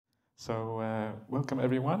Welcome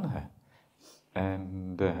everyone.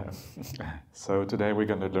 And so today we're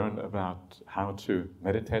going to learn about how to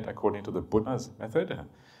meditate according to the Buddha's method.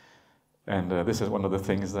 And this is one of the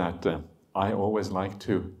things that I always like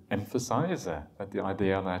to emphasize, that the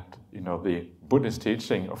idea that, the Buddhist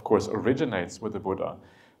teaching, of course, originates with the Buddha.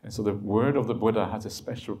 And so the word of the Buddha has a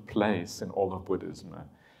special place in all of Buddhism.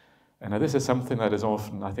 And this is something that is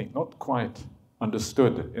often, I think, not quite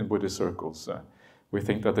understood in Buddhist circles. We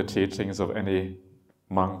think that the teachings of any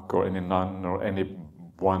monk or any nun or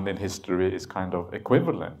anyone in history is kind of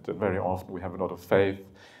equivalent. And very often we have a lot of faith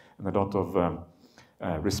and a lot of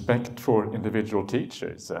respect for individual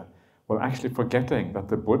teachers, while actually forgetting that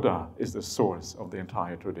the Buddha is the source of the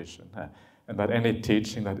entire tradition. And that any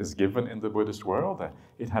teaching that is given in the Buddhist world,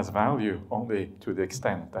 it has value only to the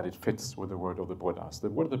extent that it fits with the word of the Buddha. So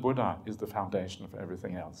the word of the Buddha is the foundation for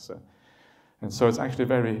everything else. And so it's actually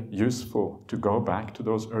very useful to go back to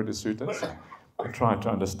those early suttas and try to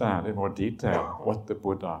understand in more detail what the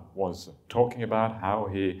Buddha was talking about, how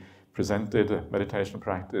he presented meditation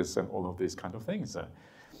practice and all of these kind of things.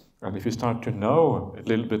 And if you start to know a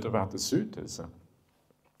little bit about the suttas,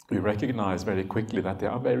 we recognize very quickly that they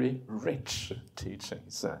are very rich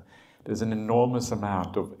teachings. There's an enormous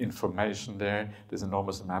amount of information there. There's an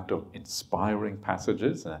enormous amount of inspiring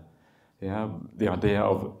passages. The idea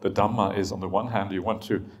of the Dhamma is, on the one hand, you want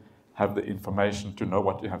to have the information to know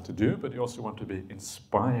what you have to do, but you also want to be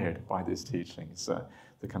inspired by these teachings.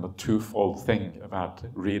 The kind of twofold thing about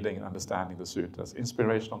reading and understanding the suttas.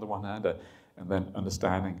 Inspiration on the one hand, and then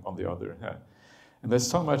understanding on the other. And there's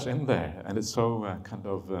so much in there, and it's so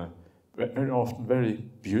very often very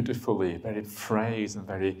beautifully, very phrased and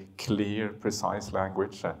very clear, precise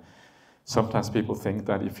language. Sometimes people think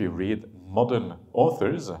that if you read modern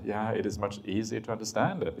authors, it is much easier to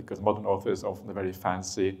understand it, because modern authors are often very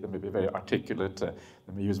fancy, they may be very articulate, they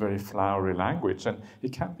may use very flowery language, and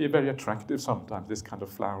it can be very attractive sometimes, this kind of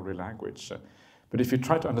flowery language. But if you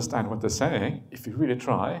try to understand what they're saying, if you really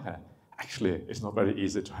try, actually it's not very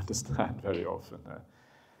easy to understand very often.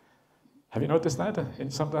 Have you noticed that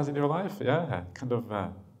sometimes in your life?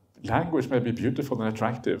 Language may be beautiful and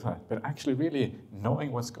attractive, but actually really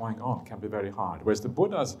knowing what's going on can be very hard. Whereas the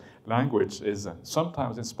Buddha's language is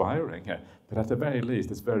sometimes inspiring, but at the very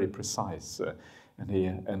least it's very precise.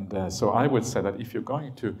 So I would say that if you're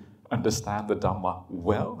going to understand the Dhamma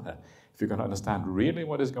well, if you're going to understand really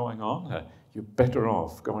what is going on, you're better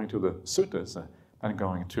off going to the suttas than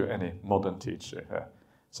going to any modern teacher.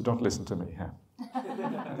 So don't listen to me.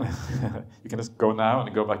 You can just go now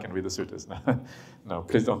and go back and read the suttas. No,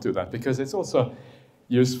 please don't do that, because it's also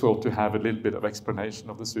useful to have a little bit of explanation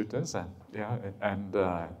of the suttas, and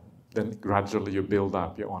then gradually you build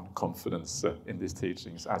up your own confidence in these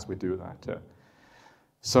teachings as we do that.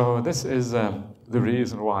 So this is the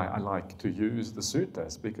reason why I like to use the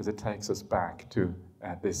suttas, because it takes us back to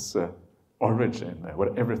this origin, where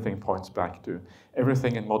everything points back to.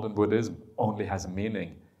 Everything in modern Buddhism only has a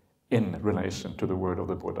meaning in relation to the word of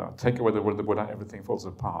the Buddha. Take away the word of the Buddha, everything falls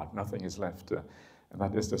apart, nothing is left. And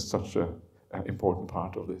that is just such an important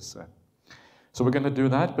part of this. So we're going to do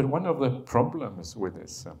that, but one of the problems with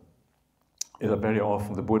this is that very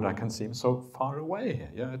often the Buddha can seem so far away.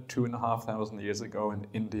 2,500 years ago in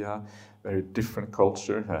India, very different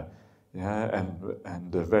culture,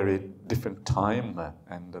 and a very different time,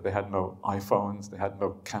 and they had no iPhones, they had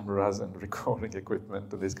no cameras and recording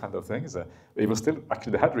equipment and these kind of things. It was still,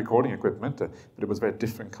 actually they had recording equipment, but it was a very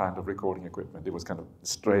different kind of recording equipment. It was kind of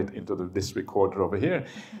straight into this recorder over here.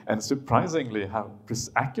 And surprisingly how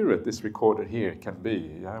accurate this recorder here can be,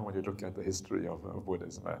 when you look at the history of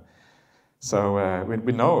Buddhism. So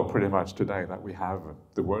we know pretty much today that we have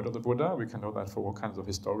the word of the Buddha. We can know that for all kinds of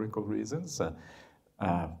historical reasons.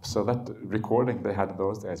 So that recording they had in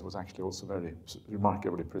those days was actually also very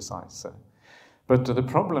remarkably precise. But the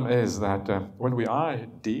problem is that when we are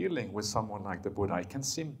dealing with someone like the Buddha, it can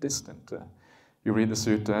seem distant. You read the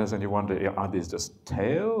suttas and you wonder, are these just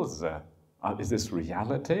tales? Is this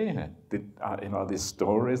reality? Are these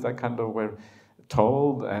stories that kind of were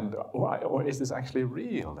told, or is this actually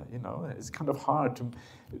real? It's kind of hard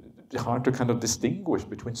to kind of distinguish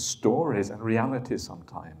between stories and reality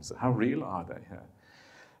sometimes. How real are they?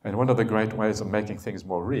 And one of the great ways of making things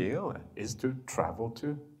more real is to travel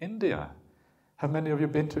to India. Have many of you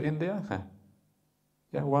been to India?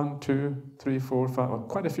 1, 2, 3, 4, 5. Well,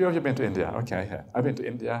 quite a few of you been to India. Okay, I've been to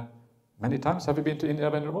India many times. Have you been to India,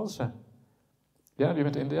 Venerables? Yeah, have you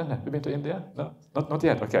been to India? Have you been to India? No, not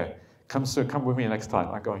yet. Okay, come soon. Come with me next time.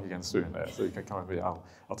 I'm going again soon, so you can come with me.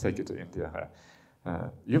 I'll take you to India.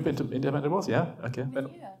 You've been to India, Venerables? Yeah. Okay. With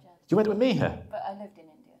you, Ajahn. You went with me? But I lived in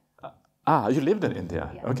India. Ah, you lived in India.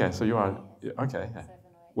 Yeah. Okay, so you are, okay. 7 or 8.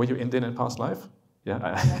 Were you Indian in past life?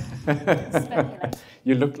 Yeah. Speculate.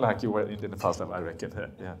 You look like you were Indian in past life, I reckon.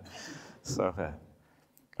 Yeah. So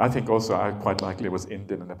I think also I quite likely was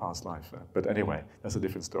Indian in the past life. But anyway, that's a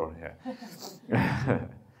different story. Yeah.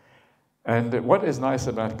 And what is nice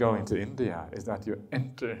about going to India is that you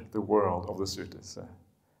enter the world of the suttas.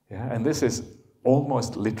 Yeah, and this is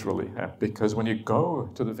almost literally, because when you go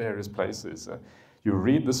to the various places, you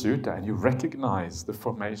read the sutta and you recognize the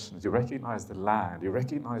formations, you recognize the land, you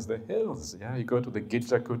recognize the hills. Yeah, you go to the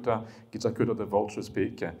Gijakuta, the vulture's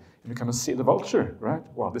peak, and you kind of see the vulture, right?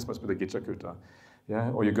 Well, this must be the Gijakuta.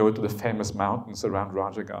 Yeah, or you go to the famous mountains around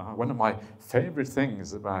Rajagaha. One of my favorite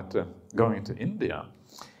things about going to India,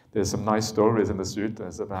 there's some nice stories in the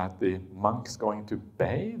suttas about the monks going to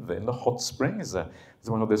bathe in the hot springs. There's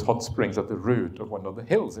one of these hot springs at the root of one of the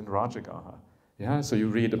hills in Rajagaha. Yeah, so you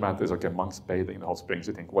read about this, okay, monks bathing in the hot springs,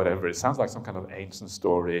 you think, whatever, it sounds like some kind of ancient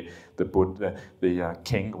story. The Buddha, the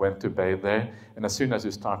king went to bathe there, and as soon as you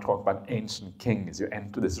start talking about ancient kings, you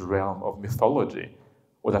enter this realm of mythology.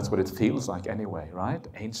 Well, that's what it feels like anyway, right?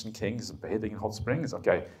 Ancient kings bathing in hot springs,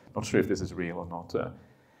 okay, not sure if this is real or not.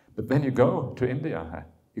 But then you go to India,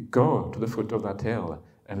 you go to the foot of that hill,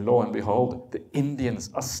 and lo and behold, the Indians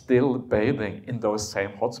are still bathing in those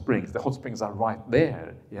same hot springs. The hot springs are right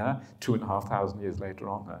there, yeah, 2,500 years later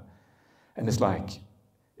on. And it's like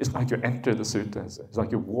you enter the suttas. It's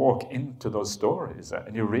like you walk into those stories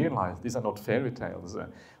and you realize these are not fairy tales.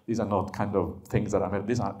 These are not kind of things that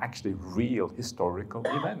these are actually real historical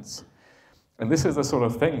events. And this is the sort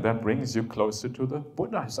of thing that brings you closer to the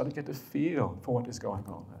Buddha. You start to get a feel for what is going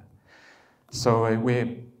on there. So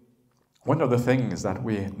one of the things that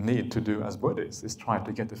we need to do as Buddhists is try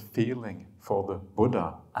to get a feeling for the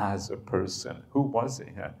Buddha as a person. Who was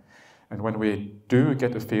he? And when we do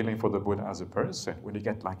get a feeling for the Buddha as a person, when you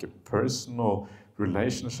get like a personal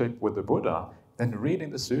relationship with the Buddha, then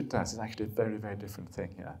reading the suttas is actually a very, very different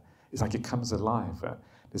thing. It's like it comes alive.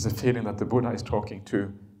 There's a feeling that the Buddha is talking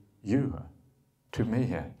to you, to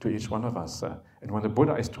me, to each one of us. And when the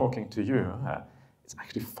Buddha is talking to you, it's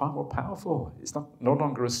actually far more powerful. It's no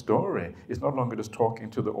longer a story. It's no longer just talking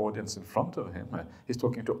to the audience in front of him. He's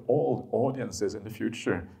talking to all audiences in the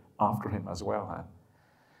future after him as well.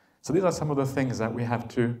 So these are some of the things that we have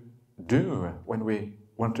to do when we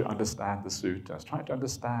want to understand the suttas, try to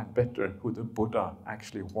understand better who the Buddha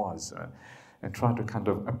actually was, and try to kind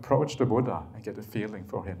of approach the Buddha and get a feeling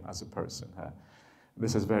for him as a person.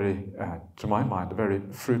 This is very, to my mind, a very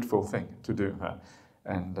fruitful thing to do.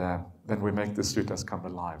 And then we make the suttas come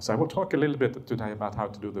alive. So I will talk a little bit today about how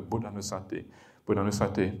to do the Buddhanusati.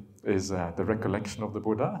 Buddhanusati is the recollection of the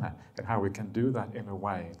Buddha and how we can do that in a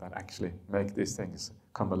way that actually make these things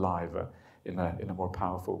come alive in a more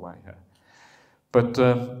powerful way. But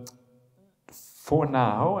for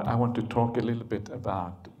now, I want to talk a little bit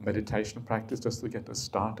about meditation practice just to get us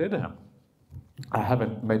started. I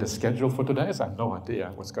haven't made a schedule for today, so I have no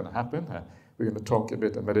idea what's going to happen. We're going to talk a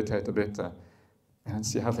bit and meditate a bit and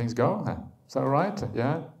see how things go. Is that all right?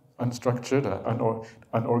 Yeah? Unstructured,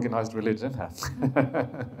 unorganized religion.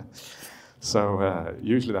 So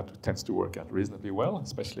usually that tends to work out reasonably well,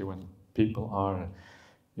 especially when people are,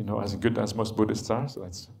 as good as most Buddhists are, so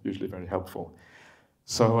that's usually very helpful.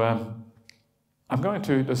 So I'm going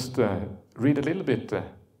to just read a little bit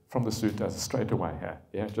from the suttas straight away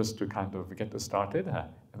here, just to kind of get us started,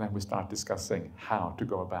 and then we start discussing how to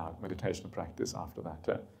go about meditation practice after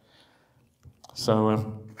that. So,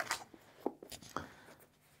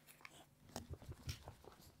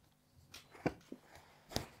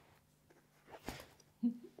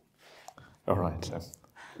 all right.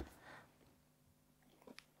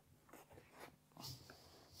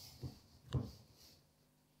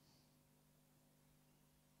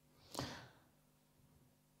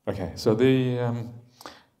 Okay, so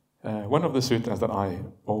one of the suttas that I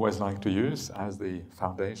always like to use as the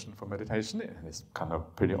foundation for meditation, and it's kind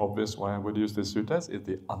of pretty obvious why I would use this suttas, is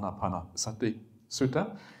the Anapanasati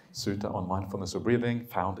Sutta, Sutta on mindfulness of breathing,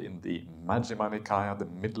 found in the Majjhima Nikaya, the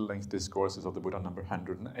middle-length discourses of the Buddha, number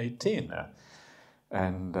 118.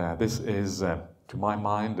 And this is, to my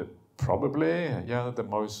mind, probably the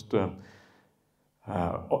most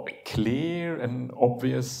clear and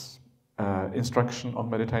obvious instruction on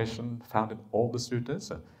meditation found in all the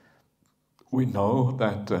suttas. We know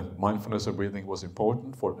that mindfulness of breathing was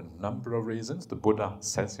important for a number of reasons. The Buddha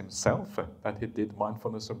says himself that he did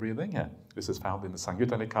mindfulness of breathing. This is found in the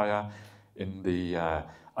Samyutta Nikaya, in the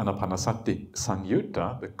Anapanasati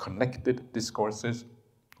Samyutta, the connected discourses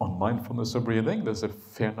on mindfulness of breathing. There's a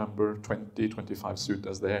fair number, 20, 25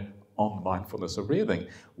 suttas there, on mindfulness of breathing.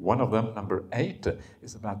 One of them, number 8,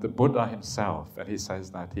 is about the Buddha himself, and he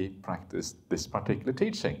says that he practiced this particular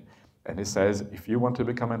teaching. And he says, if you want to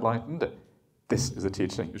become enlightened, this is the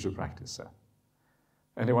teaching you should practice.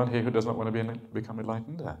 Anyone here who does not want to become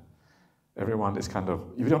enlightened? Everyone is kind of,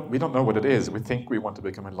 we don't know what it is. We think we want to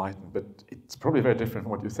become enlightened, but it's probably very different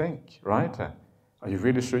from what you think, right? Are you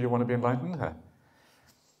really sure you want to be enlightened?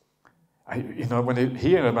 When you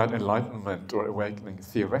hear about enlightenment or awakening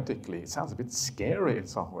theoretically, it sounds a bit scary in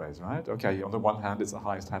some ways, right? Okay, on the one hand, it's the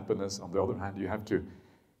highest happiness. On the other hand, you have to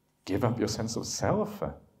give up your sense of self.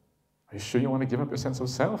 Are you sure you want to give up your sense of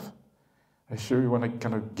self? Are you sure you want to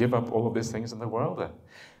kind of give up all of these things in the world?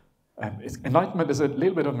 Enlightenment is a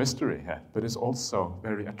little bit of mystery here, but it's also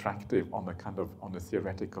very attractive on the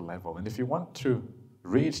theoretical level. And if you want to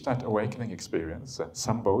reach that awakening experience,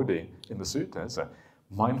 Sambodhi in the suttas,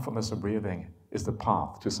 mindfulness of breathing is the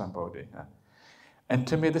path to Sambodhi. And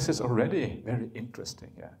to me, this is already very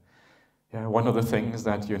interesting. One of the things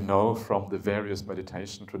that you know from the various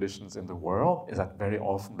meditation traditions in the world is that very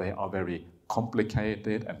often they are very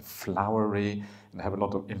complicated and flowery and have a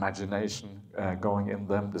lot of imagination going in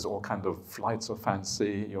them. There's all kind of flights of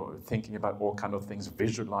fancy, you're thinking about all kind of things,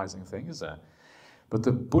 visualizing things. But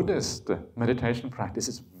the Buddhist meditation practice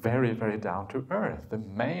is very, very down to earth. The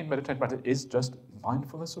main meditation practice is just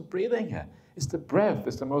mindfulness of breathing. It's the breath.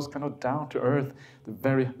 It's the most kind of down to earth,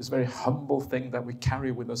 this very humble thing that we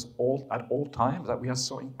carry with us at all times, that we are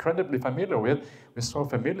so incredibly familiar with. We're so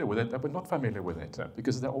familiar with it that we're not familiar with it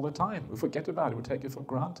because it's there all the time. We forget about it. We take it for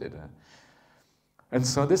granted. And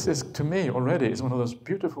so this is, to me, already is one of those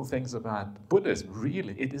beautiful things about Buddhism.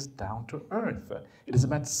 Really, it is down to earth. It is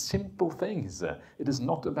about simple things. It is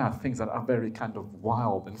not about things that are very kind of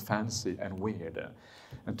wild and fancy and weird.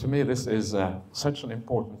 And to me, this is such an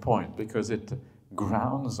important point because it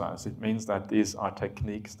grounds us. It means that these are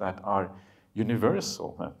techniques that are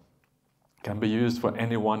universal, can be used for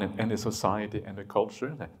anyone in any society, any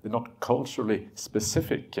culture. They're not culturally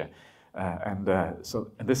specific. And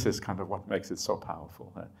this is kind of what makes it so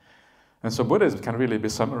powerful. And so Buddhism can really be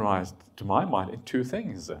summarized, to my mind, in 2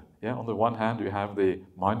 things. On the one hand, you have the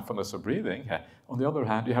mindfulness of breathing. On the other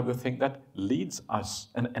hand, you have the thing that leads us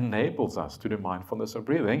and enables us to do mindfulness of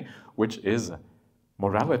breathing, which is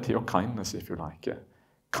morality or kindness, if you like.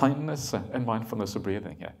 Kindness and mindfulness of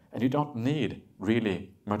breathing. And you don't need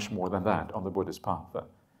really much more than that on the Buddhist path.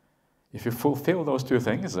 If you fulfill those 2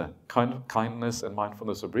 things, kindness and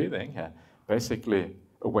mindfulness of breathing, basically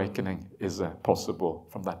awakening is possible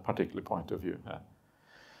from that particular point of view.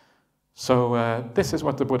 So this is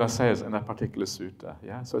what the Buddha says in that particular sutta.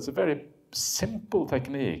 So it's a very simple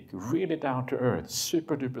technique, really down to earth,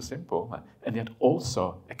 super duper simple, and yet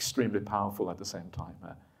also extremely powerful at the same time.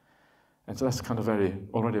 And so that's kind of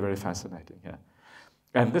already very fascinating.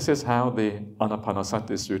 And this is how the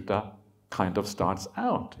Anapanasati Sutta kind of starts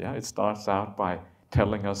out. It starts out by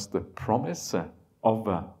telling us the promise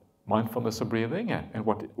of mindfulness of breathing and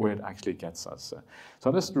where it actually gets us. So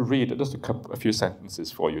I'll just read just a few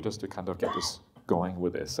sentences for you, just to kind of get us going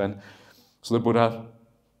with this. And so the Buddha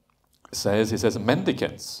says,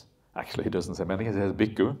 mendicants. Actually, he doesn't say mendicants, he says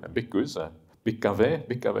bhikkhu, bhikkhus,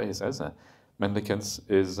 bhikkave, he says. Mendicants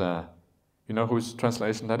is, you know whose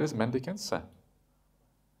translation that is, mendicants?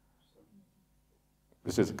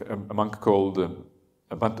 This is a monk called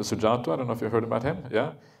Bhante Sujato. I don't know if you heard about him.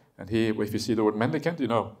 And if you see the word mendicant, you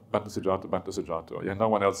know Bhante Sujato. No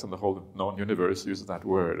one else in the whole known universe uses that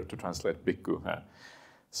word to translate bhikkhu.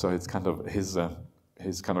 So it's kind of his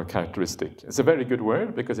kind of characteristic. It's a very good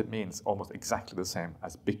word because it means almost exactly the same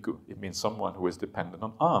as bhikkhu. It means someone who is dependent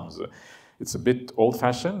on alms. It's a bit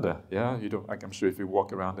old-fashioned. I'm sure if you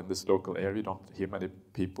walk around in this local area, you don't hear many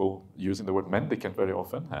people using the word mendicant very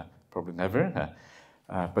often. Probably never.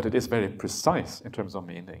 But it is very precise in terms of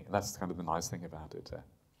meaning. And that's kind of the nice thing about it.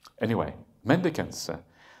 Anyway, mendicants,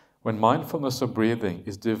 when mindfulness of breathing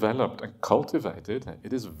is developed and cultivated,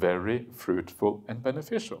 it is very fruitful and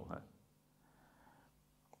beneficial.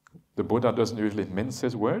 The Buddha doesn't usually mince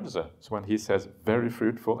his words. So when he says very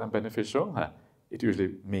fruitful and beneficial, it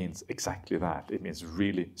usually means exactly that. It means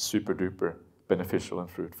really super duper beneficial and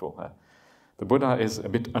fruitful. The Buddha is a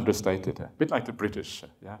bit understated, a bit like the British.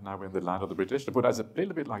 Now we're in the land of the British. The Buddha is a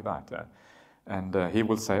little bit like that. And he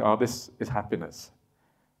will say, this is happiness.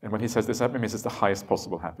 And when he says this happiness, means it's the highest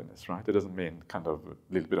possible happiness, right? It doesn't mean kind of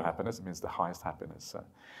a little bit of happiness. It means the highest happiness.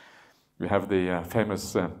 We have the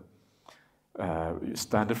famous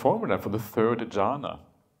standard formula for the 3rd jhana.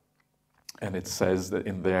 And it says that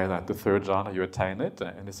in there that the 3rd jhana, you attain it.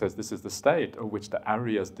 And it says this is the state of which the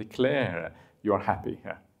Aryas declare you are happy.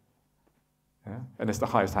 Yeah? And it's the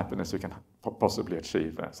highest happiness you can possibly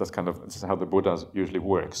achieve. So this is how the Buddhas usually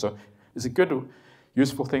work. So it's a good,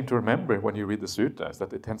 useful thing to remember when you read the suttas,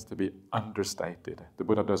 that it tends to be understated. The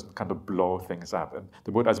Buddha doesn't kind of blow things up. And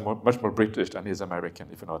the Buddha is much more British than he is American,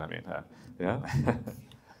 if you know what I mean. Yeah?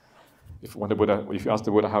 If you ask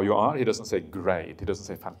the Buddha how you are, he doesn't say great, he doesn't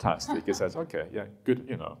say fantastic. He says, okay, yeah, good,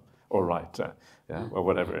 all right, yeah, or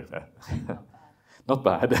whatever. Not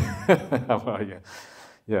bad. How are you?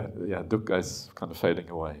 Yeah, dukkha is kind of fading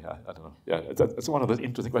away. I don't know. Yeah, it's one of those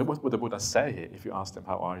interesting. What would the Buddha say if you asked him,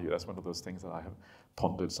 "How are you?" That's one of those things that I have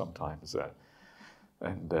pondered sometimes,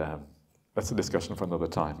 and that's a discussion for another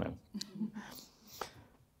time.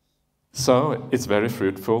 So it's very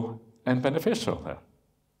fruitful and beneficial.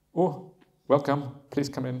 Oh, welcome! Please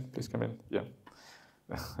come in. Please come in. Yeah.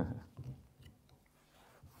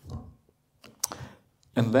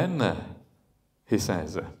 And then. He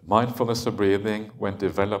says, mindfulness of breathing, when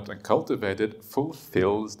developed and cultivated,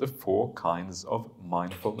 fulfills the 4 kinds of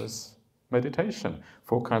mindfulness meditation.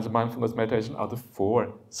 4 kinds of mindfulness meditation are the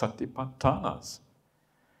 4 satipatthanas.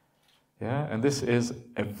 Yeah, and this is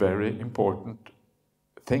a very important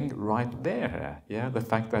thing right there. Yeah, the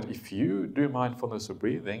fact that if you do mindfulness of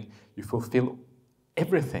breathing, you fulfill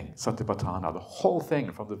everything, satipatthana, the whole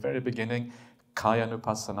thing from the very beginning. Kaya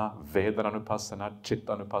Anupassana, Vedana Anupassana,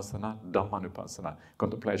 Chitta Anupassana, Dhamma Anupassana.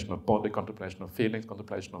 Contemplation of body, contemplation of feelings,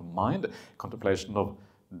 contemplation of mind, contemplation of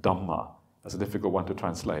Dhamma. That's a difficult one to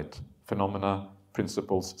translate. Phenomena,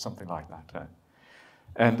 principles, something like that.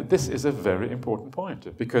 And this is a very important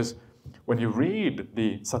point, because when you read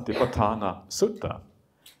the Satipatthana Sutta,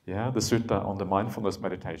 the sutta on the mindfulness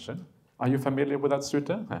meditation, are you familiar with that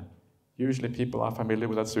sutta? Usually people are familiar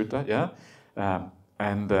with that sutta,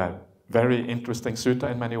 very interesting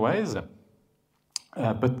sutta in many ways.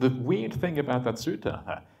 But the weird thing about that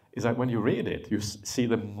sutta is that when you read it, you see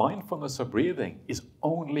the mindfulness of breathing is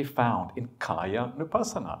only found in Kaya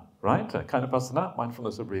Anupassana, right? Kaya Anupassana,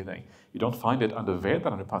 mindfulness of breathing. You don't find it under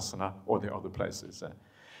Vedana Anupassana or the other places.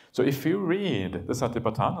 So if you read the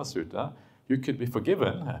Satipatthana Sutta, you could be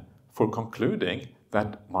forgiven for concluding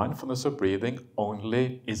that mindfulness of breathing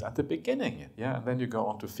only is at the beginning, and then you go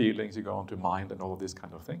on to feelings, you go on to mind, and all of these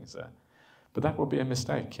kind of things. But that would be a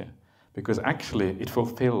mistake, because actually it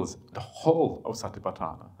fulfills the whole of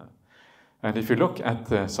Satipatthana. And if you look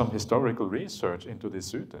at some historical research into these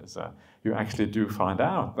suttas, you actually do find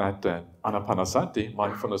out that anapanasati,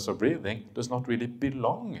 mindfulness of breathing, does not really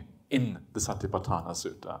belong in the Satipatthana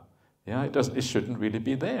Sutta. It shouldn't really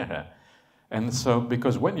be there. And so,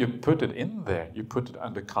 because when you put it in there, you put it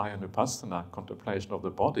under Kaya Anupassana, contemplation of the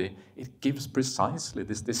body, it gives precisely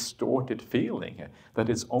this distorted feeling that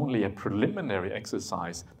it's only a preliminary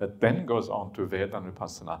exercise that then goes on to Vedana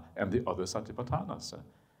Anupassana and the other Satipatthanas.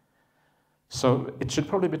 So it should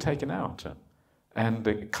probably be taken out. And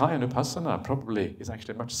the Kaya Anupassana probably is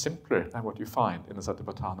actually much simpler than what you find in the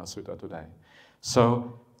Satipatthana Sutta today.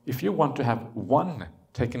 So if you want to have one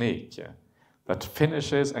technique that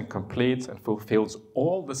finishes and completes and fulfills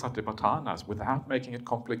all the Satipatthanas without making it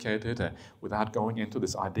complicated, without going into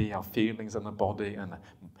this idea of feelings in the body and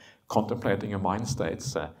contemplating your mind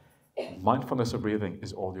states, mindfulness of breathing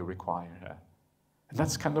is all you require. And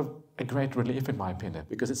that's kind of a great relief, in my opinion,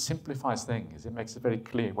 because it simplifies things. It makes it very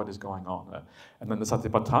clear what is going on. And then the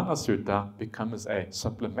Satipatthana Sutta becomes a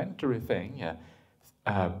supplementary thing.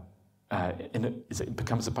 It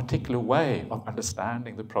becomes a particular way of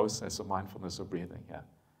understanding the process of mindfulness of breathing.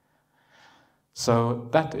 So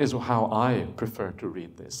that is how I prefer to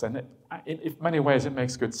read this. And in many ways it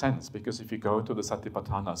makes good sense, because if you go to the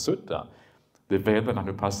Satipatthana Sutta, the Vedana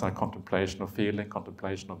Anupassana, contemplation of feeling,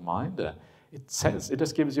 contemplation of mind, it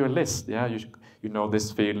just gives you a list. You know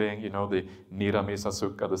this feeling, you know the Niramisa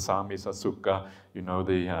Sukha, the Samisa Sukha, you know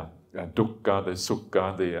the Dukkha, the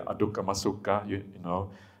Sukha, the Adukkama Sukha, you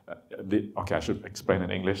know. I should explain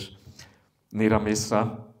in English.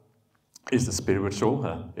 Niramisa is the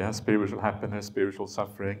spiritual, spiritual happiness, spiritual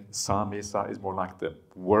suffering. Samisa is more like the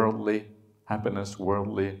worldly happiness,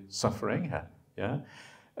 worldly suffering.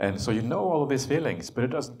 And so you know all of these feelings, but it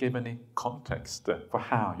doesn't give any context for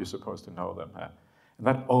how you're supposed to know them. And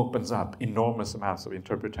that opens up enormous amounts of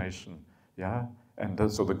interpretation.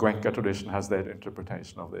 And so the Goenka tradition has their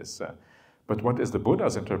interpretation of this. But what is the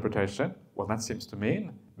Buddha's interpretation? Well, that seems to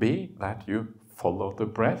be that you follow the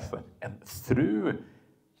breath, and through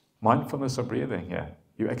mindfulness of breathing,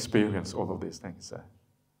 you experience all of these things.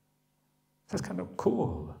 That's kind of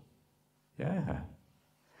cool.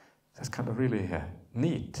 That's kind of really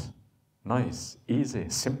neat, nice, easy,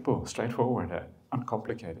 simple, straightforward,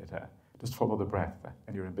 uncomplicated. Just follow the breath,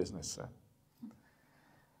 and you're in business.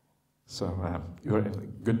 So you're in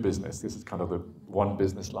good business. This is kind of the one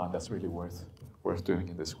business line that's really worth doing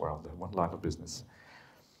in this world, one line of business.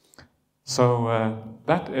 So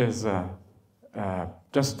that is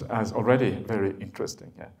just as already very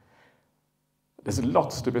interesting. There's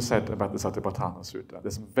lots to be said about the Satipatthana Sutta.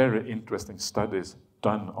 There's some very interesting studies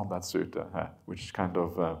done on that sutta, which kind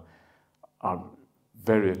of are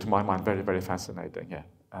very, to my mind, very, very fascinating.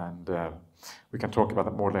 And we can talk about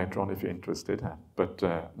that more later on if you're interested. But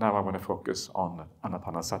now I want to focus on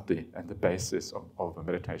Anapanasati and the basis of a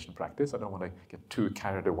meditation practice. I don't want to get too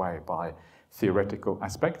carried away by theoretical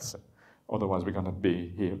aspects. Otherwise, we're going to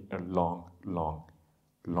be here a long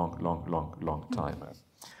time.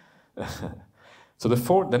 So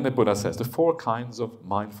then the Buddha says, the 4 kinds of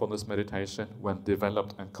mindfulness meditation, when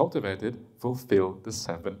developed and cultivated, fulfill the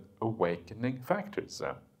 7 awakening factors.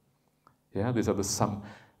 These are the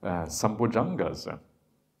Sambhojjhangas.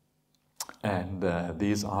 And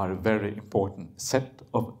these are a very important set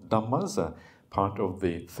of Dhammas, part of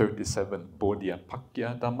the 37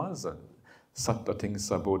 Bodhipakya Dhammas,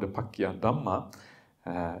 Sattatingsa Bodhipakya Dhamma,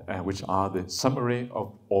 which are the summary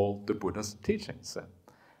of all the Buddha's teachings.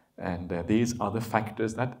 And these are the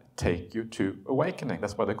factors that take you to awakening.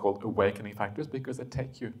 That's why they're called awakening factors, because they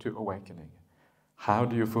take you to awakening. How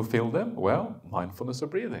do you fulfill them? Well, mindfulness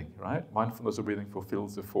of breathing, right? Mindfulness of breathing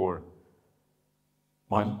fulfills the 4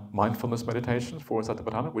 mindfulness meditations for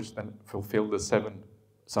Satipatthana, which then fulfill the 7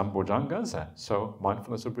 Sambhojjhangas. So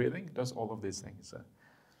mindfulness of breathing does all of these things.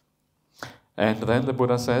 And then the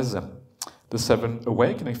Buddha says, the 7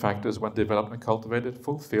 awakening factors, when developed and cultivated,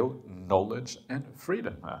 fulfill knowledge and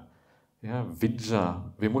freedom. Vijja,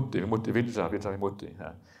 vimutti, vimutti, vijja, vijja, vimutti.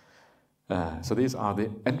 So these are the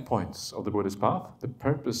endpoints of the Buddhist path, the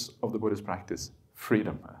purpose of the Buddhist practice,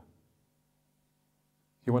 freedom.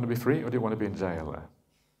 You want to be free, or do you want to be in jail?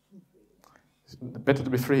 It's better to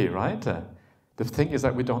be free, right? The thing is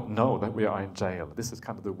that we don't know that we are in jail. This is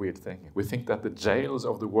kind of the weird thing. We think that the jails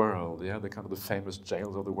of the world, the kind of the famous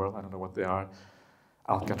jails of the world, I don't know what they are,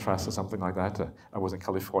 Alcatraz or something like that. I was in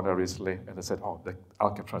California recently, and they said, oh, the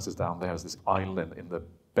Alcatraz is down there. It's this island in the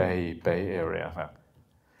Bay Area.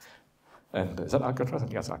 And is that Alcatraz? I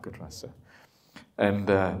think that's Alcatraz. And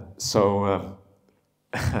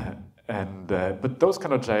but those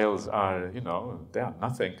kind of jails are, they are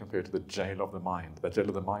nothing compared to the jail of the mind. The jail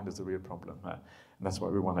of the mind is the real problem. And that's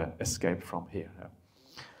what we want to escape from here.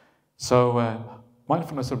 So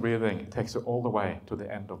mindfulness of breathing takes you all the way to the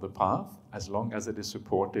end of the path, as long as it is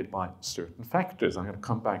supported by certain factors. I'm going to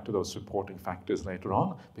come back to those supporting factors later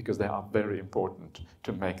on, because they are very important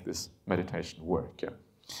to make this meditation work.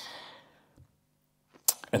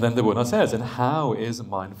 And then the Buddha says, and how is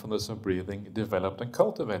mindfulness of breathing developed and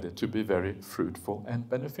cultivated to be very fruitful and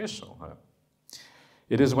beneficial?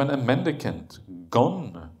 It is when a mendicant,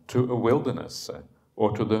 gone to a wilderness,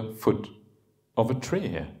 or to the foot of a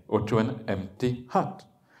tree, or to an empty hut,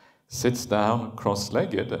 sits down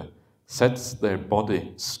cross-legged, sets their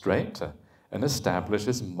body straight, and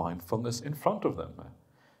establishes mindfulness in front of them.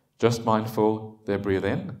 Just mindful they breathe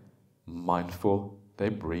in, mindful they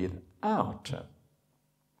breathe out.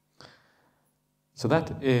 So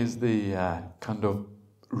that is the kind of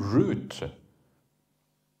root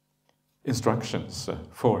instructions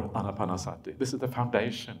for Anapanasati. This is the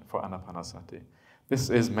foundation for Anapanasati. This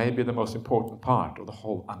is maybe the most important part of the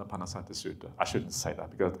whole Anapanasati Sutta. I shouldn't say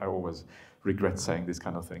that, because I always regret saying these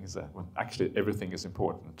kind of things, when actually everything is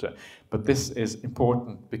important. But this is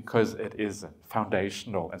important because it is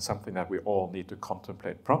foundational and something that we all need to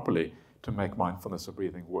contemplate properly to make mindfulness of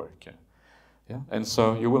breathing work. And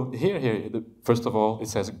so you will hear here, first of all, it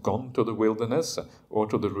says, gone to the wilderness, or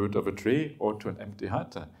to the root of a tree, or to an empty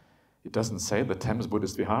hut. It doesn't say the Thames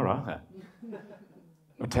Buddhist Vihara.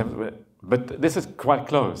 But this is quite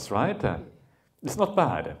close, right? It's not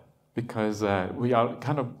bad, because we are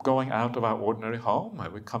kind of going out of our ordinary home.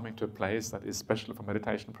 We're coming to a place that is special for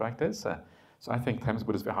meditation practice. So I think Thames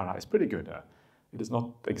Buddhist Vihara is pretty good. It is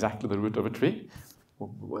not exactly the root of a tree.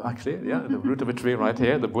 Well, actually, the root of a tree right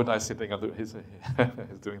here. The Buddha is sitting on he's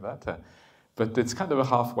doing that. But it's kind of a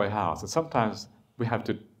halfway house, and sometimes we have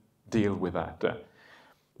to deal with that.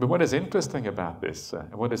 But what is interesting about this,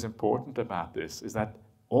 and what is important about this, is that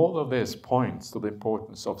all of this points to the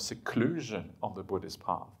importance of seclusion on the Buddhist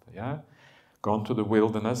path. Gone to the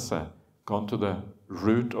wilderness, gone to the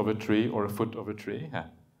root of a tree or a foot of a tree.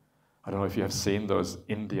 I don't know if you have seen those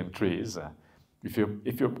Indian trees. If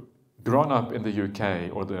you're grown up in the UK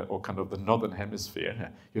or kind of the northern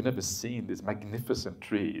hemisphere, you've never seen these magnificent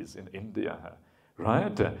trees in India,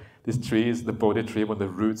 right? These trees, the Bodhi tree, when the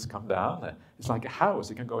roots come down, it's like a house.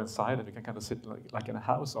 You can go inside and you can kind of sit like in a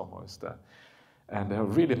house almost. and they're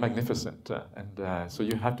really magnificent. So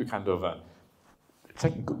you have to kind of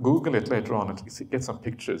Google it later on and get some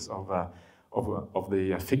pictures of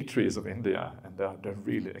the fig trees of India, and they're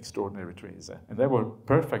really extraordinary trees. And they were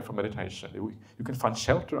perfect for meditation. You can find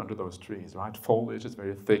shelter under those trees, right? Foliage is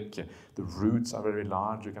very thick, the roots are very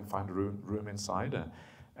large, you can find room inside.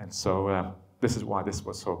 And so this is why this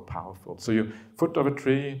was so powerful. So you foot of a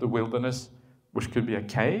tree, the wilderness, which could be a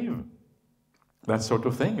cave, that sort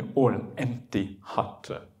of thing, or an empty hut,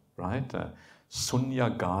 right?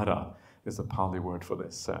 Sunyagara is the Pali word for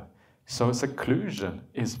this. So seclusion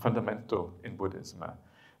is fundamental in Buddhism.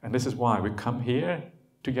 And this is why we come here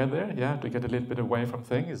together, to get a little bit away from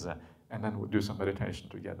things, and then we'll do some meditation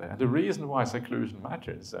together. And the reason why seclusion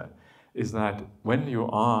matters is that when you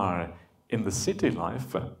are in the city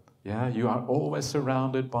life, you are always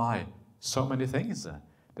surrounded by so many things.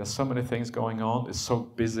 There's so many things going on, it's so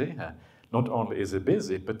busy. Not only is it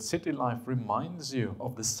busy, but city life reminds you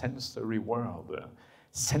of the sensory world.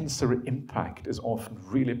 Sensory impact is often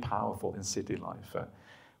really powerful in city life.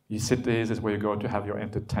 Cities is where you go to have your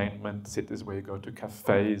entertainment, cities where you go to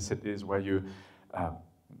cafes, cities where you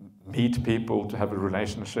meet people to have a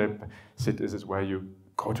relationship, cities is where you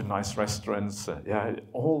go to nice restaurants.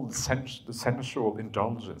 All the sensual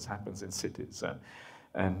indulgence happens in cities.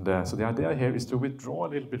 So the idea here is to withdraw a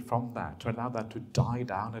little bit from that, to allow that to die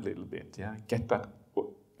down a little bit.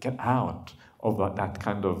 Get out of that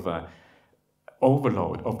kind of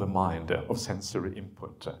overload of the mind, of sensory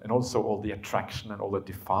input, and also all the attraction and all the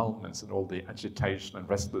defilements and all the agitation and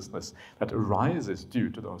restlessness that arises due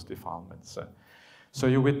to those defilements. So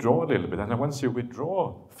you withdraw a little bit, and then once you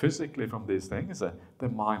withdraw physically from these things, the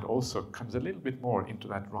mind also comes a little bit more into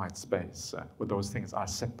that right space, where those things are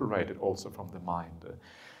separated also from the mind.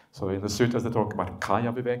 So in the sutras they talk about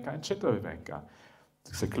kaya viveka and chitta viveka,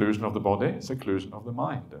 the seclusion of the body, seclusion of the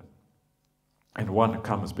mind. And one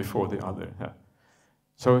comes before the other.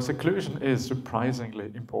 So seclusion is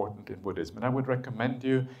surprisingly important in Buddhism, and I would recommend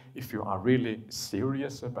you, if you are really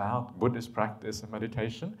serious about Buddhist practice and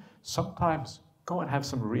meditation, sometimes go and have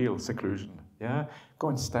some real seclusion. Go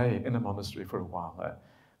and stay in a monastery for a while.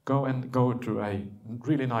 Go to a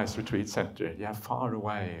really nice retreat center, far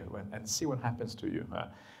away, and see what happens to you.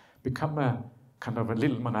 Become a kind of a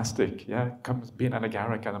little monastic. Come be an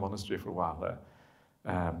anagaric in a monastery for a while.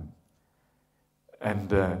 And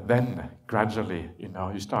then gradually,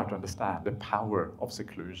 you start to understand the power of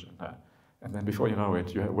seclusion. And then before you know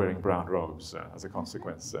it, you're wearing brown robes as a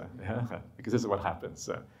consequence. Because this is what happens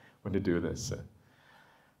when you do this.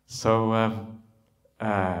 So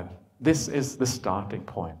this is the starting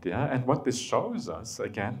point. And what this shows us,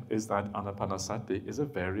 again, is that Anapanasati is a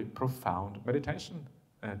very profound meditation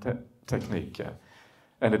technique.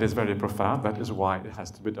 And it is very profound. That is why it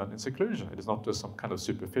has to be done in seclusion. It is not just some kind of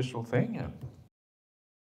superficial thing.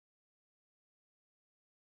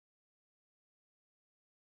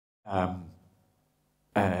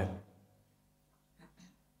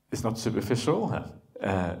 It's not superficial.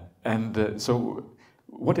 So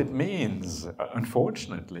what it means,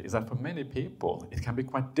 unfortunately, is that for many people, it can be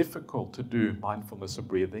quite difficult to do mindfulness of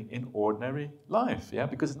breathing in ordinary life,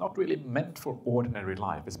 because it's not really meant for ordinary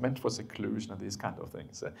life. It's meant for seclusion and these kind of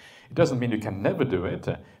things. It doesn't mean you can never do it,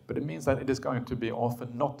 but it means that it is going to be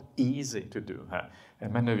often not easy to do.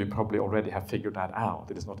 And many of you probably already have figured that out.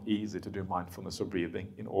 It is not easy to do mindfulness of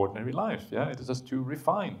breathing in ordinary life. It is just too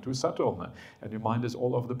refined, too subtle. And your mind is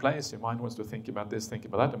all over the place. Your mind wants to think about this, think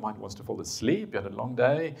about that. Your mind wants to fall asleep. You had a long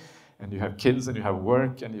day, and you have kids, and you have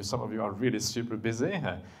work, and some of you are really super busy.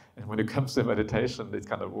 And when it comes to meditation, it's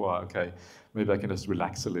kind of, okay, maybe I can just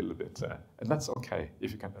relax a little bit. And that's okay,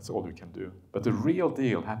 if you can. That's all you can do. But the real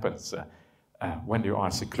deal happens when you are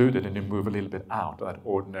secluded and you move a little bit out of that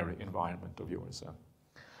ordinary environment of yours.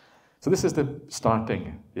 So this is the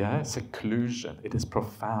starting, seclusion. It is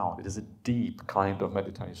profound. It is a deep kind of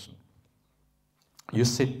meditation. You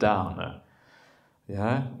sit down.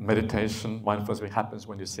 Meditation, mindfulness happens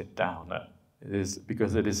when you sit down. It is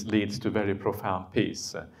because leads to very profound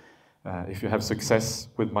peace. If you have success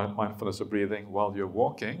with mindfulness of breathing while you're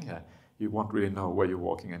walking, you won't really know where you're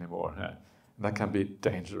walking anymore. And that can be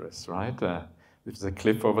dangerous, right? If there's a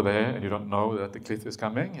cliff over there and you don't know that the cliff is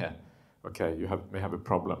coming, okay, you may have a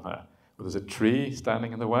problem. Or there's a tree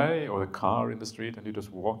standing in the way, or a car in the street, and you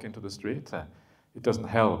just walk into the street. It doesn't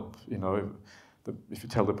help, if you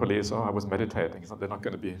tell the police, I was meditating, they're not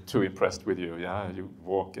going to be too impressed with you. You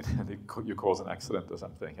walk and you cause an accident or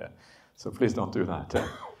something. So please don't do that.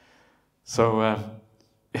 So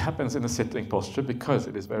it happens in a sitting posture because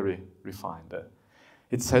it is very refined.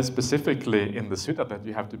 It says specifically in the sutta that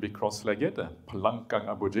you have to be cross-legged. Palankang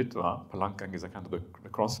abhujitva. Palankang is a kind of the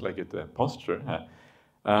cross-legged posture.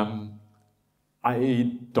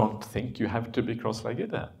 I don't think you have to be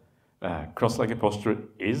cross-legged. Cross-legged posture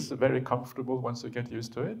is very comfortable once you get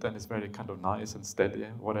used to it, and it's very kind of nice and steady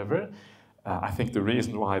and whatever. I think the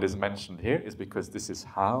reason why it is mentioned here is because this is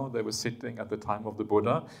how they were sitting at the time of the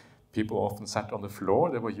Buddha. People often sat on the floor.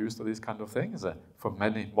 They were used to these kind of things. For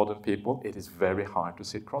many modern people, it is very hard to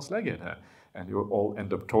sit cross-legged. And you all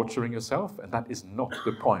end up torturing yourself, and that is not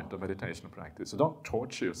the point of meditation practice. So don't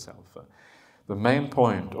torture yourself. The main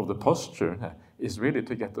point of the posture is really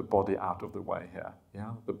to get the body out of the way here.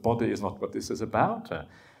 Yeah? The body is not what this is about.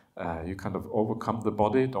 You kind of overcome the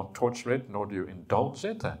body, don't torture it, nor do you indulge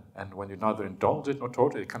it. And when you neither indulge it nor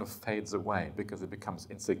torture it, it kind of fades away because it becomes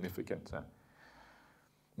insignificant.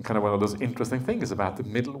 Kind of one of those interesting things about the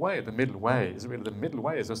middle way. The middle way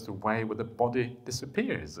is just a way where the body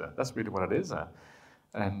disappears. That's really what it is.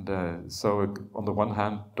 So on the one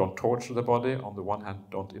hand, don't torture the body. On the one hand,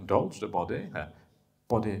 don't indulge the body.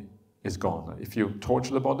 Body is gone. If you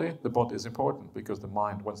torture the body is important because the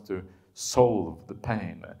mind wants to solve the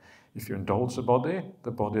pain. If you indulge the body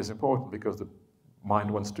is important because the mind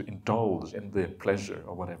wants to indulge in the pleasure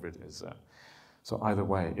or whatever it is. So either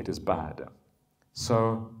way, it is bad.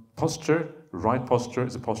 So posture, right posture,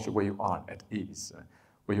 is a posture where you are at ease,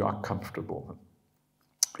 where you are comfortable.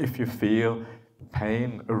 If you feel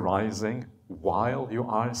pain arising while you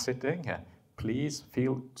are sitting, please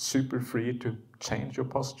feel super free to change your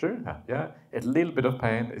posture. Yeah, a little bit of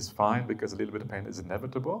pain is fine because a little bit of pain is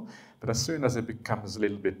inevitable. But as soon as it becomes a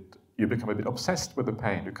little bit, you become a bit obsessed with the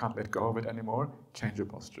pain, you can't let go of it anymore, change your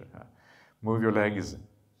posture. Move your legs,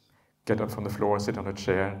 get up from the floor, sit on a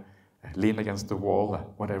chair, lean against the wall,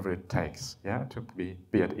 whatever it takes, yeah, to be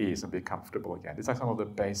at ease and be comfortable again. These are some of the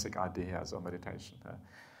basic ideas of meditation.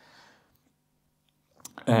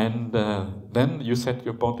 And then you set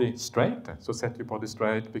your body straight. So set your body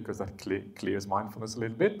straight because that clears mindfulness a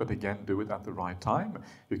little bit, but again, do it at the right time.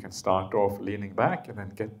 You can start off leaning back and then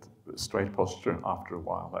get straight posture after a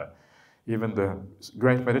while. Even the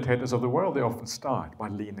great meditators of the world, they often start by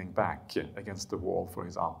leaning back against the wall, for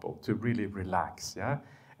example, to really relax, yeah?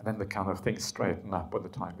 And then the kind of things straighten up when the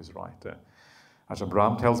time is right. Ajahn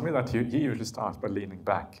Brahm tells me that he usually starts by leaning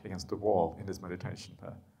back against the wall in his meditation.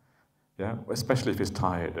 Yeah, especially if he's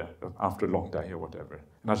tired after a long day or whatever.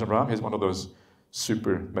 And Ajahn Brahm is one of those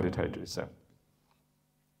super meditators.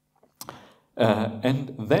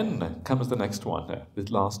 And then comes the next one,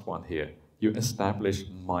 the last one here. You establish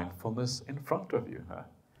mindfulness in front of you.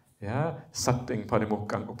 Yeah, satting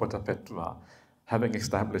parimukkang upatapetva, having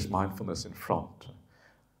established mindfulness in front.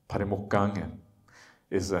 Parimukkang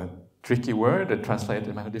is a tricky word, translated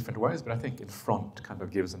in many different ways, but I think in front kind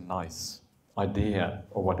of gives a nice idea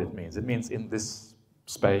of what it means. It means in this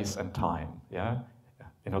space and time, yeah?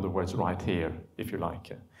 In other words, right here, if you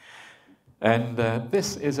like. And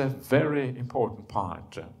this is a very important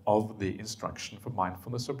part of the instruction for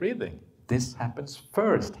mindfulness of breathing. This happens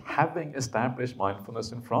first. Having established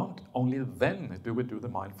mindfulness in front, only then do we do the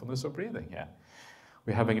mindfulness of breathing. Yeah?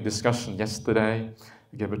 We're having a discussion yesterday.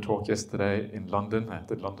 We gave a talk yesterday in London at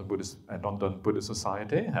the London Buddhist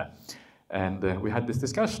Society. And we had this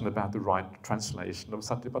discussion about the right translation of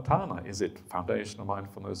Satipatthana. Is it foundation of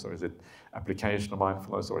mindfulness, or is it application of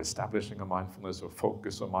mindfulness, or establishing of mindfulness, or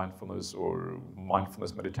focus on mindfulness, or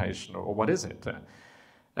mindfulness meditation, or what is it?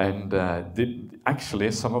 And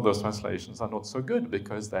actually, some of those translations are not so good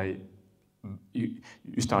because you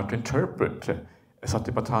start to interpret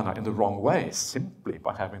Satipatthana in the wrong way simply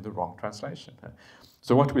by having the wrong translation.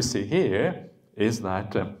 So what we see here is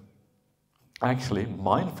that actually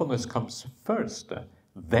mindfulness comes first,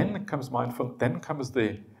 then comes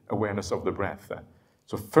the awareness of the breath.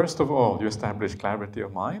 So first of all, you establish clarity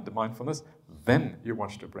of mind, the mindfulness, then you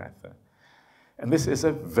watch the breath. And this is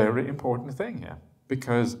a very important thing here,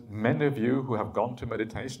 because many of you who have gone to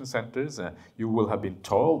meditation centers, you will have been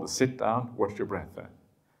told, sit down, watch your breath.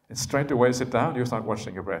 And straight away sit down, you start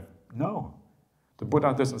watching your breath. No, the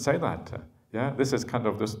Buddha doesn't say that. Yeah, this is kind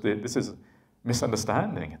of this is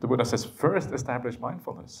misunderstanding. The Buddha says first establish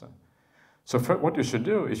mindfulness. So what you should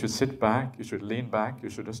do is you should sit back, you should lean back, you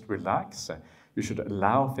should just relax, you should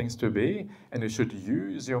allow things to be, and you should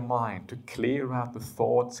use your mind to clear out the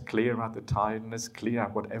thoughts, clear out the tiredness, clear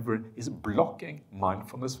out whatever is blocking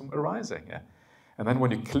mindfulness from arising. And then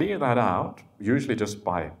when you clear that out, usually just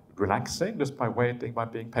by relaxing, just by waiting, by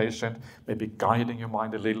being patient, maybe guiding your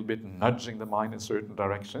mind a little bit, nudging the mind in certain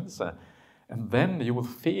directions, and then you will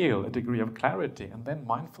feel a degree of clarity, and then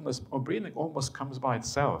mindfulness or breathing almost comes by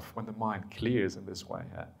itself when the mind clears in this way.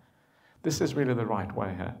 This is really the right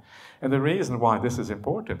way here. And the reason why this is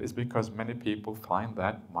important is because many people find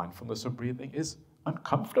that mindfulness of breathing is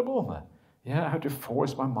uncomfortable. Yeah, I have to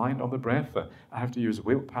force my mind on the breath. I have to use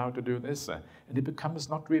willpower to do this. And it becomes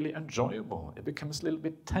not really enjoyable. It becomes a little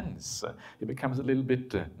bit tense. It becomes a little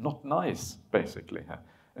bit not nice, basically.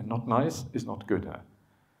 And not nice is not good.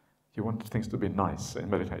 You want things to be nice in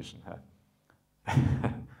meditation.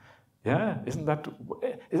 Yeah,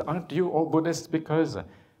 aren't you all Buddhists? Because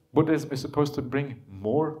Buddhism is supposed to bring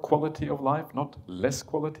more quality of life, not less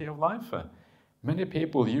quality of life. Many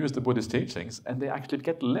people use the Buddhist teachings and they actually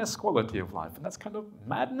get less quality of life, and that's kind of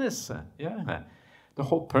madness. Yeah, the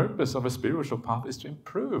whole purpose of a spiritual path is to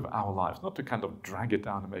improve our lives, not to kind of drag it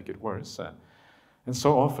down and make it worse. And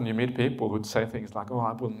so often you meet people who'd say things like, oh,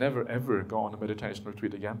 I will never ever go on a meditation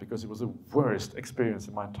retreat again because it was the worst experience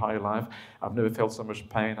in my entire life. I've never felt so much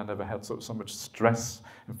pain, I never had so much stress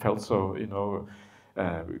and felt so,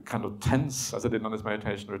 kind of tense as I did on this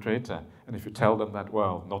meditation retreat. And if you tell them that,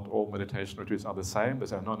 well, not all meditation retreats are the same, they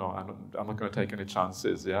say, no, I'm not going to take any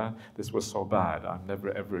chances, yeah? This was so bad, I'm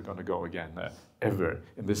never ever going to go again, ever,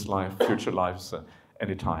 in this life, future lives,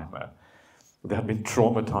 anytime. They have been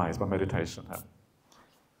traumatized by meditation.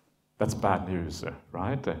 That's bad news,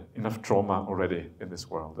 right? Enough trauma already in this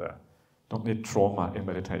world. Don't need trauma in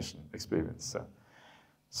meditation experience.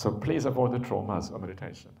 So please avoid the traumas of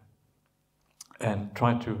meditation and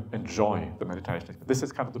try to enjoy the meditation. This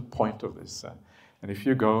is kind of the point of this. And if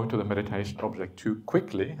you go to the meditation object too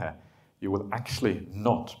quickly, you will actually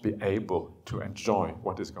not be able to enjoy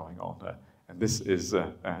what is going on. And this is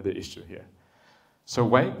the issue here. So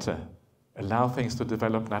wait, allow things to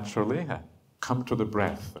develop naturally. Come to the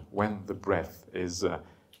breath when the breath is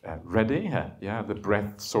ready. Yeah, the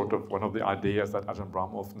breath, sort of one of the ideas that Ajahn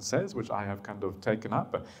Brahm often says, which I have kind of taken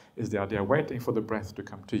up, is the idea of waiting for the breath to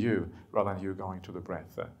come to you rather than you going to the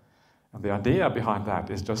breath. And the idea behind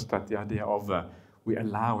that is just that the idea of we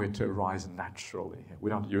allow it to arise naturally.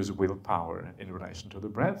 We don't use willpower in relation to the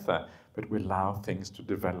breath, but we allow things to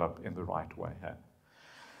develop in the right way.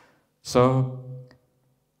 So,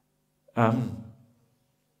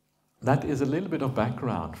 that is a little bit of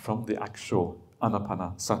background from the actual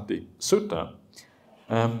Anapanasati Sutta.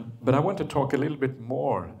 But I want to talk a little bit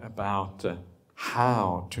more about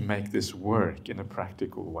how to make this work in a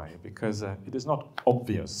practical way, because it is not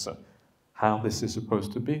obvious how this is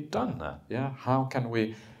supposed to be done. Yeah? How can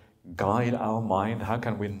we guide our mind? How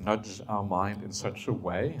can we nudge our mind in such a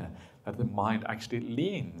way that the mind actually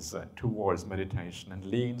leans towards meditation and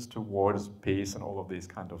leans towards peace and all of these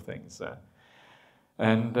kind of things?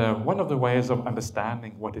 And one of the ways of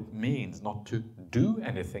understanding what it means not to do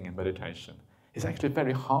anything in meditation is actually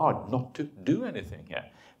very hard not to do anything here,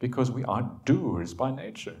 because we are doers by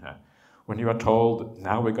nature. When you are told,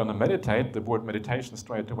 now we're going to meditate, the word meditation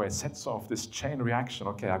straight away sets off this chain reaction.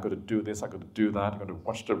 Okay, I've got to do this, I've got to do that, I've got to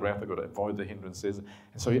watch the breath, I've got to avoid the hindrances.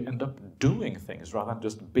 And so you end up doing things rather than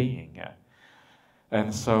just being.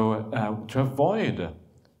 And so to avoid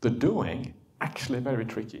the doing, actually very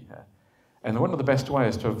tricky. And one of the best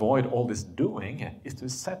ways to avoid all this doing is to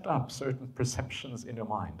set up certain perceptions in your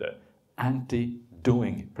mind,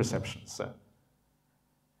 anti-doing perceptions.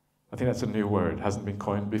 I think that's a new word, hasn't been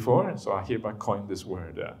coined before, so I hereby coined this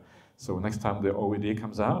word. So next time the OED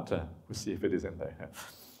comes out, we'll see if it is in there.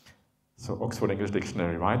 So Oxford English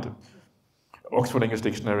Dictionary, right? Oxford English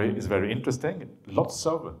Dictionary is very interesting. Lots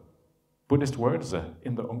of Buddhist words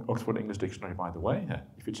in the Oxford English Dictionary, by the way.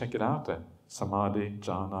 If you check it out, Samadhi,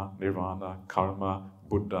 Jhana, Nirvana, Karma,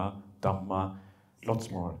 Buddha, Dhamma, lots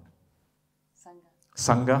more.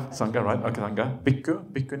 Sangha, right? Okay, Sangha. Bhikkhu,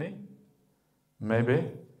 Bhikkhuni, maybe.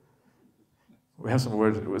 We have some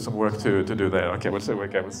work to do there. Okay, we'll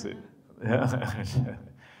see. Yeah.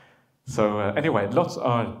 So anyway,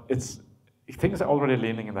 things are already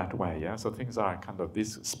leaning in that way. Yeah. So things are kind of,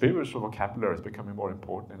 this spiritual vocabulary is becoming more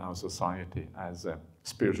important in our society as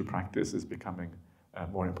spiritual practice is becoming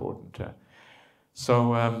more important.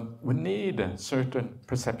 So we need certain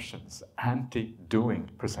perceptions, anti-doing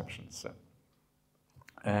perceptions.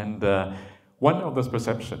 And one of those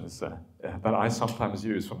perceptions that I sometimes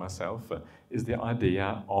use for myself is the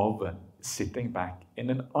idea of sitting back in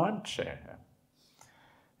an armchair.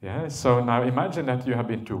 Yeah. So now imagine that you have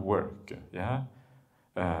been to work. Yeah.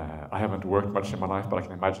 I haven't worked much in my life, but I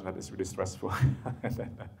can imagine that it's really stressful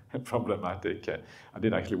and problematic. I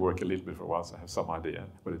did actually work a little bit for a while, so I have some idea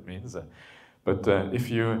what it means. But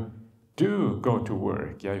if you do go to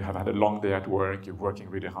work, yeah, you have had a long day at work, you're working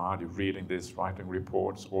really hard, you're reading this, writing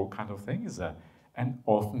reports, all kind of things, and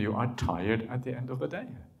often you are tired at the end of the day.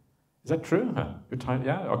 Is that true? You're tired?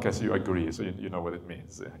 Yeah? Okay, so you agree, so you know what it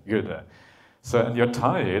means. Good. So, and you're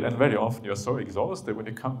tired, and very often you're so exhausted when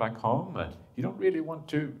you come back home, you don't really want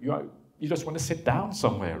to, you just want to sit down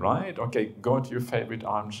somewhere, right? Okay, go to your favorite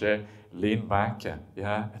armchair, lean back,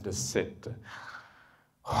 yeah, and just sit.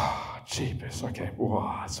 Oh, jeepers, okay,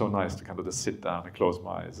 wow, it's so nice to kind of just sit down and close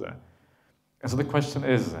my eyes. And so the question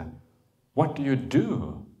is, what do you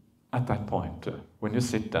do at that point when you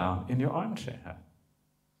sit down in your armchair?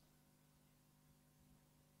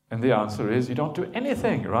 And the answer is, you don't do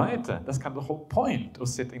anything, right? That's kind of the whole point of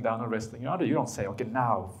sitting down and resting your arm. You don't say, okay,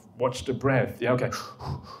 now watch the breath. Yeah, okay,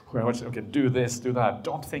 okay, do this, do that.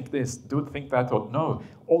 Don't think this, don't think that. Or no,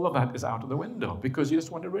 all of that is out of the window because you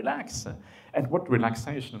just want to relax. And what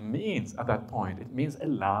relaxation means at that point, it means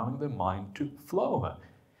allowing the mind to flow.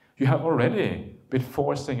 You have already been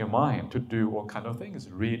forcing your mind to do all kinds of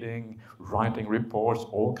things, reading, writing reports,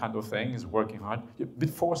 all kinds of things, working hard. You've been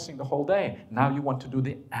forcing the whole day. Now you want to do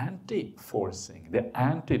the anti-forcing, the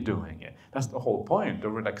anti-doing it. That's the whole point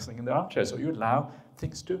of relaxing in the armchair. So you allow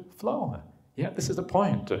things to flow. Yeah, this is the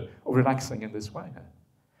point of relaxing in this way.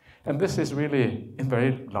 And this is really, in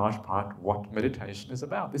very large part, what meditation is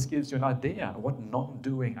about. This gives you an idea of what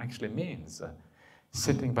non-doing actually means.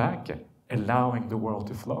 Sitting back, allowing the world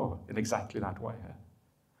to flow in exactly that way.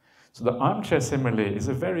 So the armchair similarly is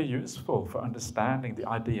very useful for understanding the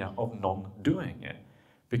idea of non-doing,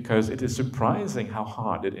 because it is surprising how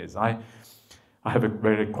hard it is. I have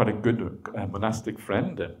quite a good monastic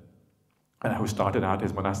friend who started out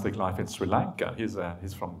his monastic life in Sri Lanka.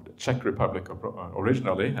 He's from the Czech Republic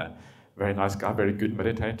originally. Very nice guy, very good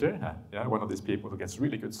meditator. Yeah, one of these people who gets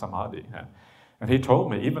really good samadhi. And he told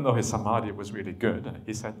me, even though his samadhi was really good,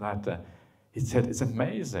 he said that it's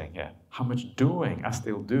amazing how much doing I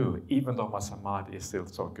still do, even though my samadhi is still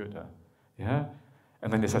so good. Yeah?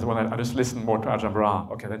 And then he says, well, I just listened more to Ajahn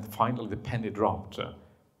Brahm. Okay, then finally the penny dropped.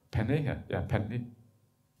 Penny? Yeah, penny.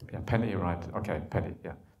 Yeah, penny, right. Okay, penny,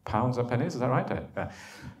 yeah. Pounds and pennies, is that right? Yeah.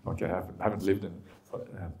 Okay, I haven't lived in...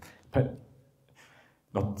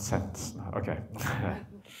 not cents, no, okay.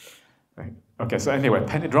 Okay, so anyway,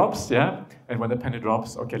 penny drops, yeah? And when the penny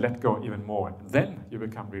drops, okay, let go even more. Then you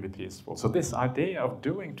become really peaceful. So this idea of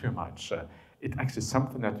doing too much, it's actually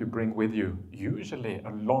something that you bring with you, usually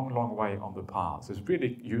a long, long way on the path. So it's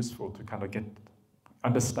really useful to kind of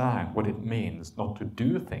understand what it means not to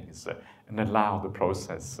do things and allow the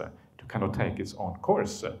process to kind of take its own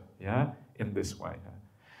course, yeah, in this way.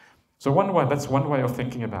 So that's one way of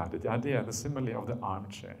thinking about it, the idea, the simile of the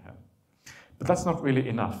armchair. But that's not really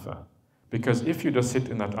enough. Because if you just sit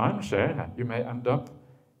in that armchair, you may end up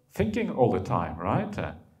thinking all the time, right?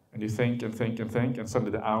 And you think and think and think, and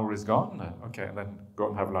suddenly the hour is gone. Okay, and then go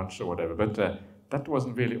and have lunch or whatever. But that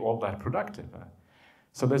wasn't really all that productive.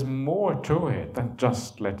 So there's more to it than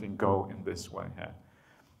just letting go in this way.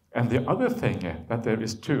 And the other thing that there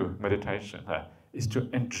is to meditation is to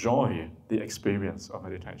enjoy the experience of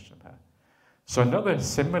meditation. So another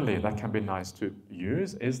simile that can be nice to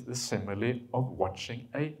use is the simile of watching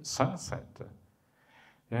a sunset.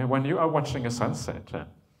 Yeah, when you are watching a sunset,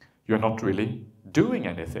 you're not really doing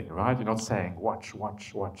anything, right? You're not saying, watch,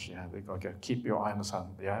 watch, watch. Yeah, okay, keep your eye on the sun.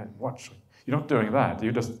 Yeah, watch. You're not doing that.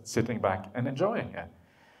 You're just sitting back and enjoying it.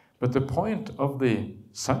 But the point of the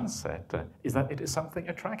sunset is that it is something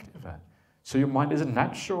attractive. So your mind is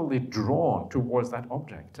naturally drawn towards that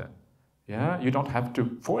object. Yeah, you don't have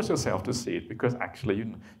to force yourself to see it because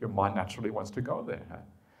actually your mind naturally wants to go there.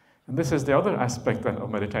 And this is the other aspect then of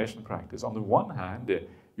meditation practice. On the one hand,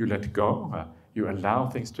 you let go, you allow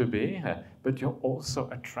things to be, but you're also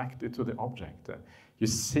attracted to the object. You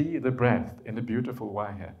see the breath in a beautiful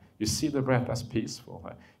way. You see the breath as peaceful.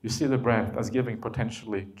 You see the breath as giving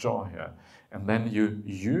potentially joy. And then you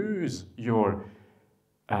use your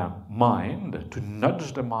mind to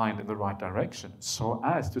nudge the mind in the right direction so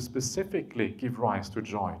as to specifically give rise to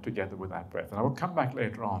joy together with that breath. And I will come back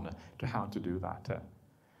later on to how to do that.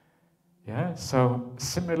 Yeah, so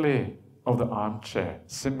simile of the armchair,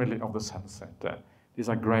 simile of the sunset. These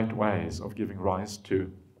are great ways of giving rise to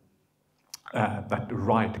that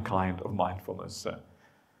right kind of mindfulness.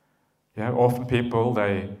 Yeah, often people,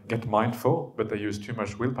 they get mindful, but they use too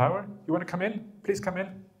much willpower. You want to come in? Please come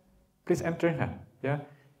in. Please enter. Yeah.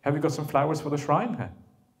 Have you got some flowers for the shrine?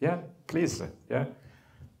 Yeah, please. Yeah.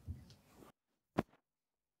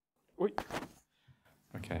 Oi.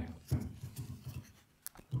 Okay.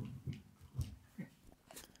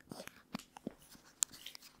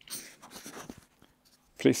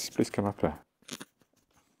 Please come up there.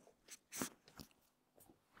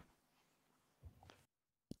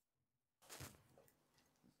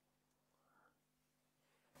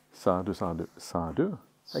 Sadhu, sadhu, sadhu.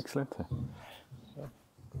 Excellent.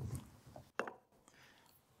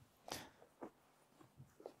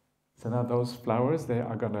 So now those flowers, they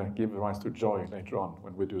are going to give rise to joy later on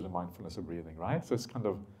when we do the mindfulness of breathing, right? So it's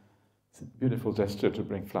a beautiful gesture to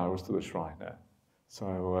bring flowers to the shrine.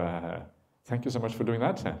 So thank you so much for doing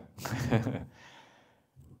that.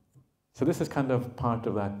 So this is kind of part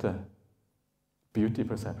of that beauty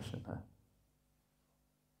perception.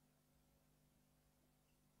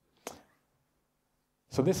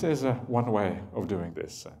 So this is one way of doing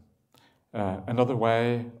this. Another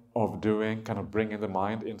way of doing, kind of bringing the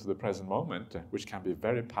mind into the present moment, which can be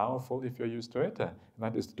very powerful if you're used to it, and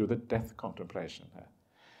that is to do the death contemplation.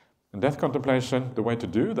 And death contemplation, the way to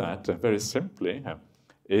do that, very simply,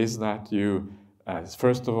 is that you,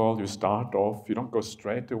 first of all, you start off, you don't go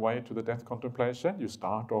straight away to the death contemplation, you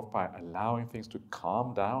start off by allowing things to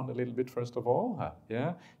calm down a little bit first of all, yeah?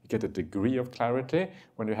 You get a degree of clarity.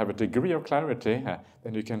 When you have a degree of clarity,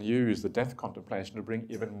 then you can use the death contemplation to bring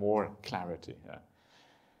even more clarity.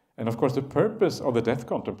 And of course, the purpose of the death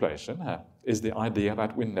contemplation is the idea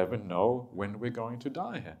that we never know when we're going to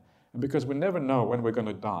die. And because we never know when we're going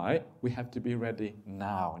to die, we have to be ready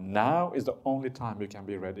now. Now is the only time you can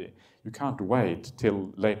be ready. You can't wait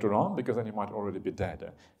till later on, because then you might already be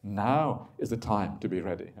dead. Now is the time to be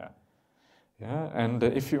ready. Yeah? And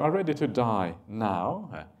if you are ready to die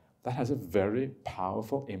now, that has a very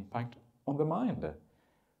powerful impact on the mind.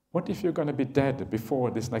 What if you're going to be dead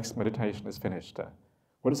before this next meditation is finished?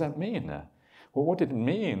 What does that mean? Well, what it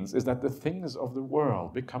means is that the things of the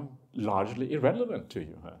world become largely irrelevant to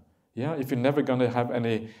you. Yeah, if you're never going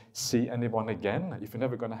to see anyone again, if you're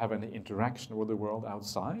never going to have any interaction with the world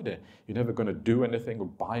outside, you're never going to do anything or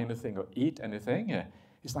buy anything or eat anything,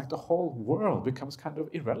 it's like the whole world becomes kind of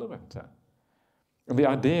irrelevant. And the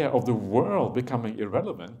idea of the world becoming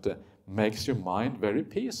irrelevant makes your mind very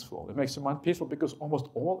peaceful. It makes your mind peaceful because almost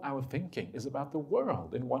all our thinking is about the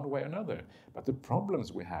world in one way or another, about the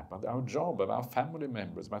problems we have, about our job, about our family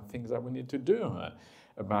members, about things that we need to do,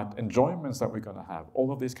 about enjoyments that we're going to have,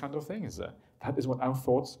 all of these kind of things. That is what our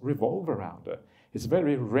thoughts revolve around. It's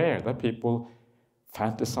very rare that people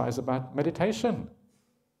fantasize about meditation.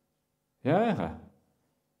 Yeah.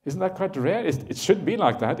 Isn't that quite rare? It should be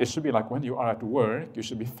like that. It should be like when you are at work, you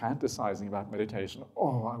should be fantasizing about meditation.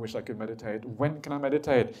 Oh, I wish I could meditate. When can I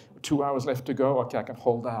meditate? 2 hours left to go. Okay, I can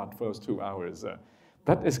hold out for those 2 hours.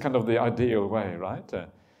 That is kind of the ideal way, right?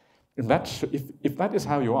 And if that is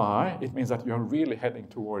how you are, it means that you're really heading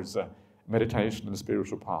towards meditation and the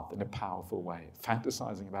spiritual path in a powerful way,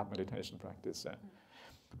 fantasizing about meditation practice.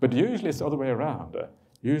 But usually it's the other way around.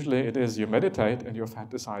 Usually it is you meditate and you're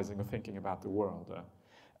fantasizing or thinking about the world.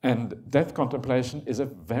 And death contemplation is a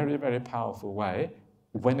very, very powerful way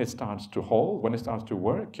when it starts to hold, when it starts to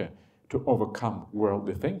work, to overcome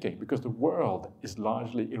worldly thinking, because the world is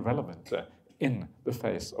largely irrelevant in the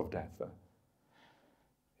face of death.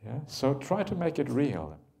 Yeah? So try to make it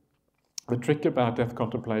real. The trick about death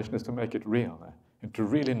contemplation is to make it real and to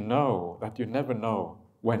really know that you never know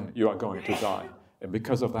when you are going to die. And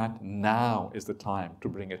because of that, now is the time to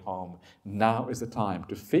bring it home. Now is the time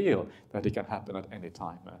to feel that it can happen at any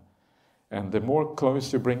time. And the more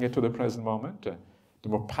close you bring it to the present moment, the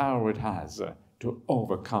more power it has to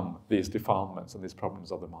overcome these defilements and these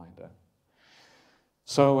problems of the mind.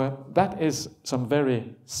 So that is some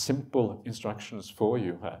very simple instructions for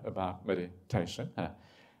you about meditation.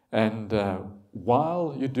 And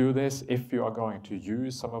while you do this, if you are going to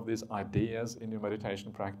use some of these ideas in your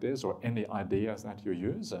meditation practice or any ideas that you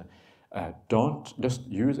use, don't just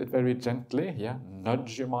use it very gently, yeah?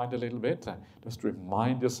 Nudge your mind a little bit, just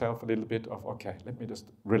remind yourself a little bit of, okay, let me just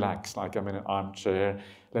relax like I'm in an armchair,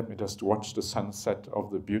 let me just watch the sunset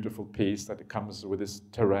of the beautiful peace that comes with this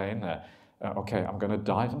terrain. Okay, I'm going to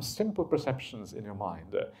die. Some simple perceptions in your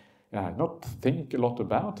mind. Not think a lot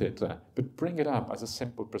about it, but bring it up as a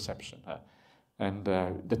simple perception. And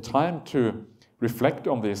the time to reflect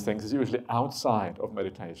on these things is usually outside of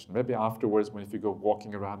meditation. Maybe afterwards, if you go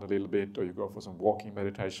walking around a little bit or you go for some walking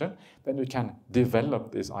meditation, then you can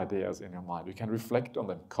develop these ideas in your mind. You can reflect on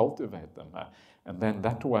them, cultivate them. And then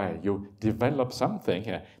that way you develop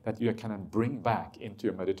something that you can bring back into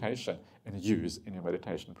your meditation and use in your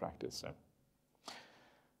meditation practice.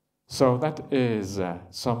 So that is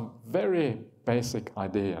some very basic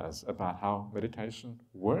ideas about how meditation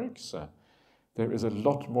works. There is a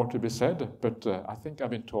lot more to be said, but I think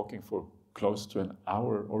I've been talking for close to an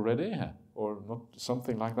hour already, or not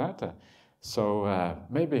something like that. So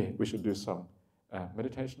maybe we should do some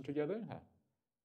meditation together.